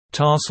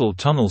Tarsal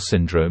tunnel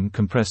syndrome,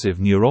 compressive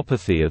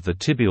neuropathy of the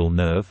tibial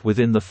nerve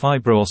within the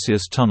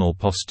fibro-osseous tunnel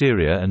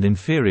posterior and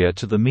inferior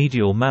to the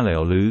medial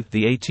malleolus,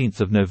 the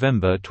 18th of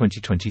November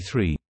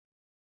 2023.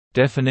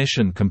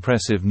 Definition: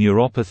 compressive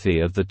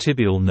neuropathy of the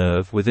tibial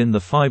nerve within the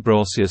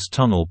fibro-osseous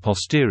tunnel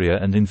posterior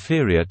and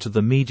inferior to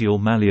the medial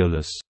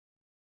malleolus.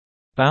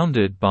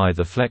 Bounded by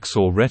the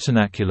flexor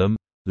retinaculum,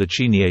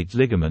 laciniate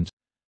ligament,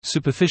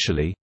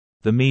 superficially,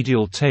 the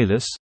medial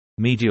talus,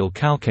 medial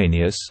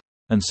calcaneus,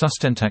 and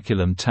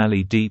sustentaculum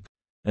tali deep,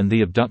 and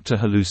the abductor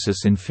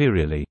hallucis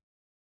inferiorly.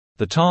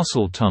 The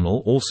tarsal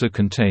tunnel also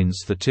contains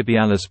the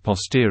tibialis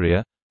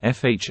posterior,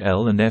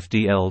 FHL and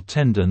FDL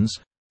tendons,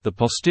 the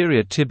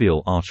posterior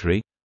tibial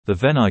artery, the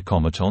venae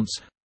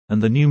comitants,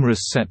 and the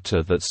numerous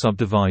septa that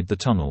subdivide the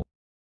tunnel.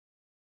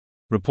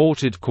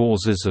 Reported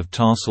causes of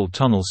tarsal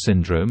tunnel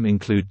syndrome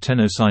include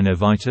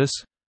tenosynovitis,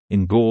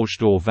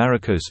 engorged or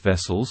varicose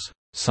vessels,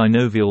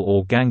 synovial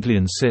or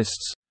ganglion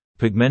cysts,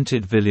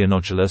 pigmented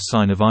villonodular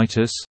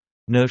synovitis,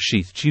 nerve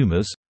sheath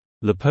tumors,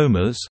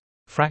 lipomas,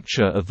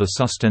 fracture of the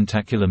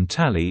sustentaculum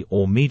tali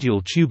or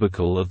medial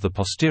tubercle of the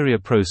posterior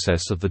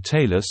process of the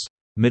talus,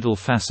 middle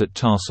facet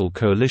tarsal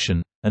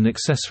coalition, and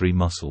accessory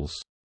muscles.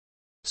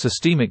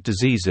 Systemic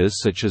diseases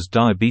such as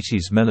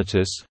diabetes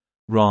mellitus,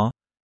 Ra,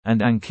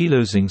 and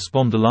ankylosing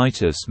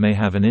spondylitis may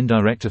have an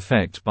indirect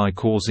effect by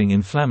causing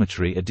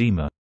inflammatory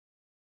edema.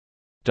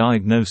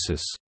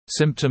 Diagnosis.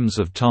 Symptoms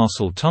of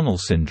tarsal tunnel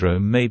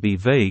syndrome may be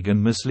vague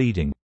and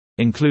misleading.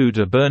 Include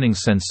a burning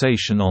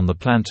sensation on the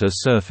plantar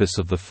surface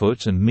of the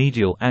foot and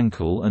medial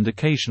ankle and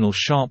occasional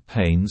sharp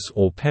pains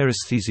or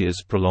paresthesias.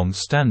 Prolonged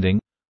standing,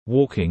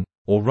 walking,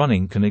 or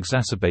running can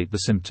exacerbate the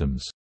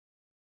symptoms.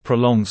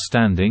 Prolonged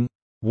standing,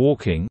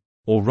 walking,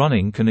 or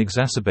running can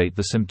exacerbate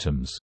the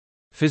symptoms.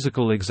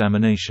 Physical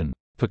examination.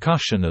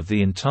 Percussion of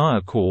the entire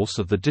course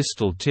of the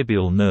distal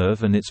tibial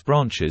nerve and its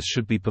branches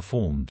should be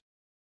performed.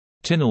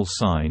 Tinel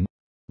sign.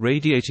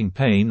 Radiating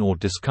pain or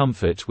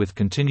discomfort with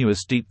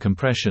continuous deep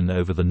compression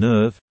over the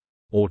nerve,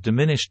 or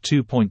diminished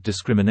two-point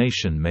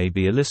discrimination may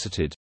be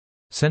elicited.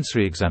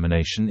 Sensory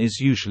examination is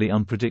usually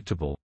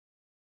unpredictable.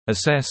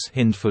 Assess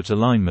hindfoot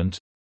alignment.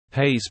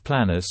 Pes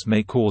planus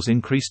may cause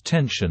increased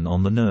tension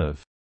on the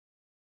nerve.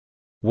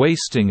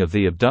 Wasting of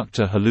the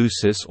abductor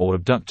hallucis or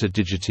abductor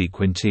digiti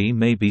quinti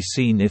may be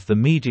seen if the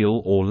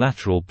medial or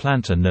lateral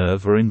plantar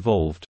nerve are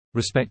involved,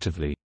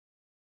 respectively.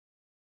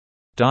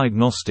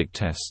 Diagnostic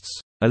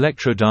tests.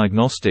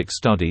 Electrodiagnostic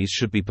studies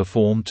should be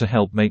performed to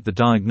help make the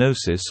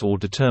diagnosis or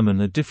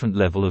determine a different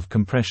level of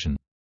compression.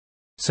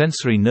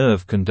 Sensory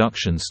nerve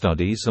conduction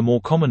studies are more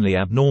commonly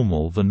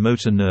abnormal than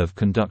motor nerve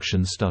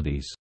conduction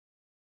studies.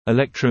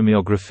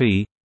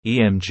 Electromyography,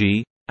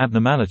 EMG,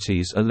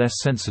 abnormalities are less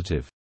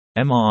sensitive.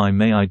 MRI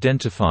may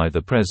identify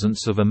the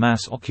presence of a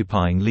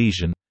mass-occupying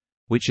lesion,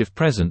 which if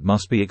present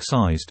must be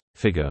excised.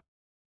 Figure.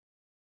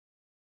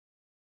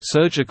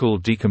 Surgical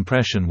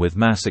decompression with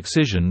mass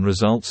excision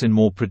results in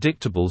more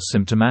predictable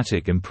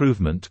symptomatic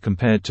improvement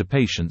compared to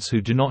patients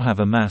who do not have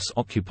a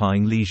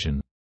mass-occupying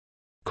lesion.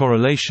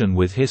 Correlation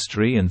with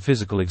history and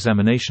physical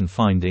examination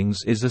findings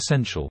is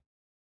essential.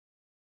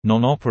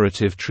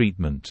 Non-operative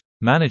treatment.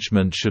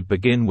 Management should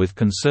begin with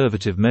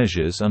conservative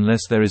measures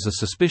unless there is a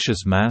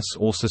suspicious mass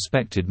or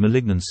suspected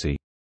malignancy.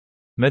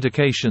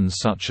 Medications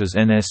such as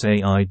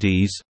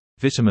NSAIDs,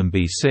 vitamin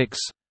B6,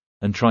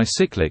 and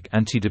tricyclic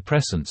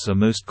antidepressants are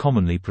most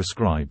commonly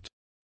prescribed.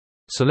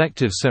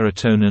 Selective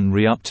serotonin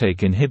reuptake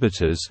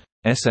inhibitors,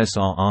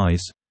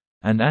 SSRIs,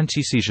 and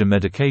anti-seizure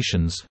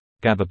medications,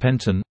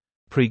 gabapentin,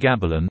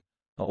 pregabalin,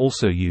 are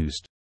also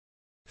used.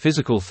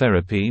 Physical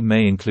therapy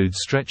may include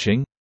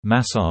stretching,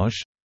 massage,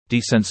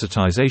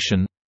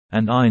 desensitization,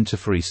 and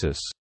iontophoresis.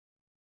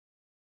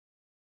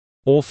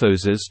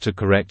 Orthoses to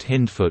correct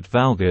hindfoot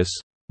valgus,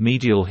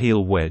 medial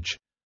heel wedge,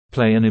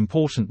 play an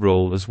important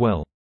role as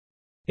well.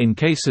 In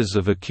cases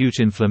of acute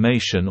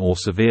inflammation or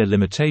severe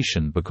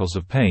limitation because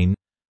of pain,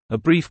 a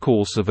brief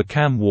course of a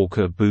cam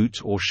walker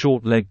boot or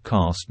short leg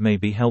cast may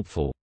be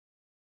helpful.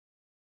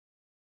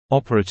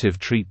 Operative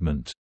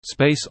treatment.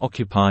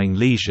 Space-occupying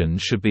lesion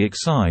should be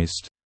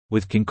excised,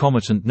 with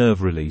concomitant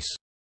nerve release.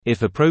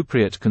 If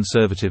appropriate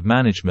conservative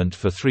management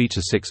for 3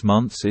 to 6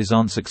 months is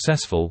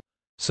unsuccessful,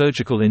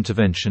 surgical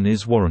intervention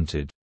is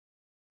warranted.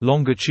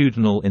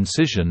 Longitudinal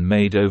incision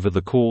made over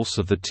the course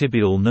of the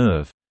tibial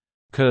nerve.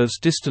 Curves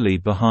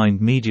distally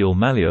behind medial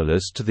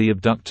malleolus to the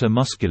abductor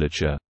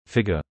musculature.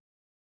 Figure.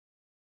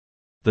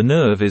 The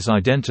nerve is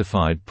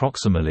identified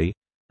proximally,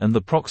 and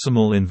the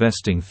proximal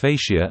investing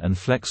fascia and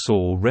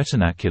flexor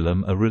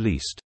retinaculum are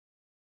released.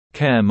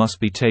 Care must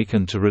be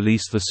taken to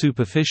release the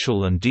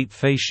superficial and deep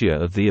fascia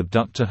of the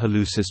abductor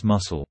hallucis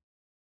muscle.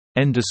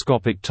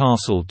 Endoscopic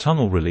tarsal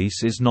tunnel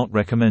release is not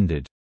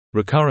recommended.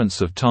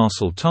 Recurrence of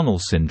tarsal tunnel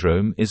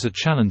syndrome is a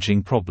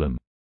challenging problem.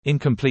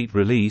 Incomplete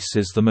release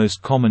is the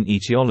most common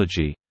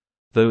etiology,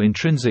 though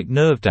intrinsic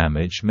nerve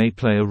damage may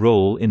play a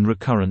role in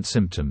recurrent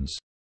symptoms.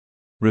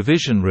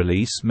 Revision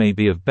release may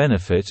be of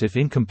benefit if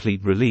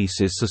incomplete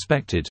release is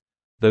suspected,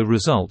 though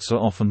results are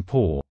often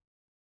poor.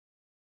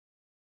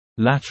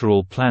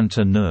 Lateral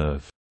plantar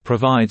nerve.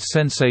 provides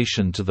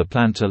sensation to the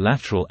plantar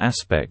lateral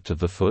aspect of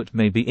the foot,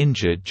 may be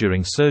injured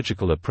during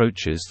surgical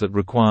approaches that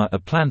require a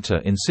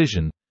plantar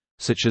incision,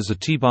 such as a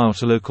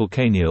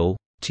tibial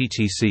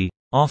 (TTC)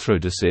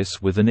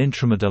 arthrodesis with an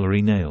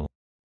intramedullary nail.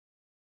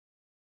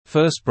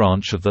 First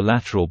branch of the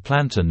lateral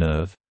plantar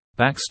nerve,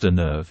 Baxter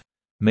nerve,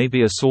 may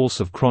be a source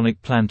of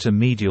chronic plantar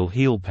medial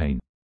heel pain.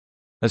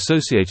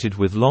 Associated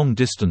with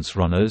long-distance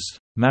runners,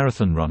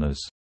 marathon runners.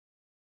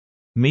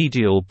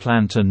 Medial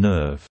plantar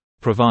nerve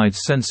provides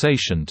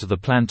sensation to the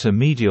plantar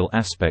medial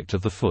aspect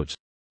of the foot.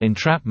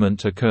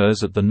 Entrapment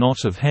occurs at the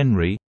knot of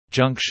Henry,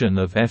 junction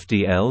of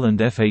FDL and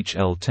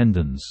FHL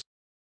tendons.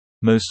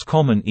 Most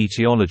common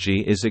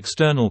etiology is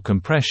external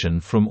compression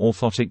from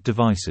orthotic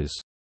devices.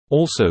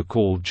 Also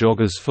called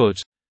jogger's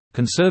foot,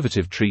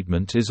 conservative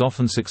treatment is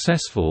often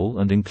successful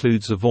and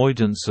includes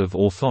avoidance of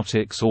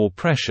orthotics or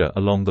pressure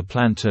along the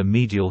plantar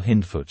medial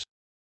hindfoot.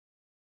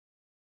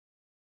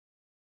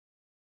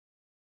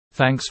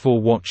 Thanks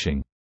for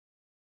watching.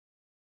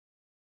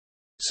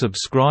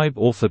 Subscribe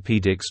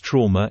Orthopedics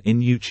Trauma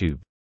in YouTube.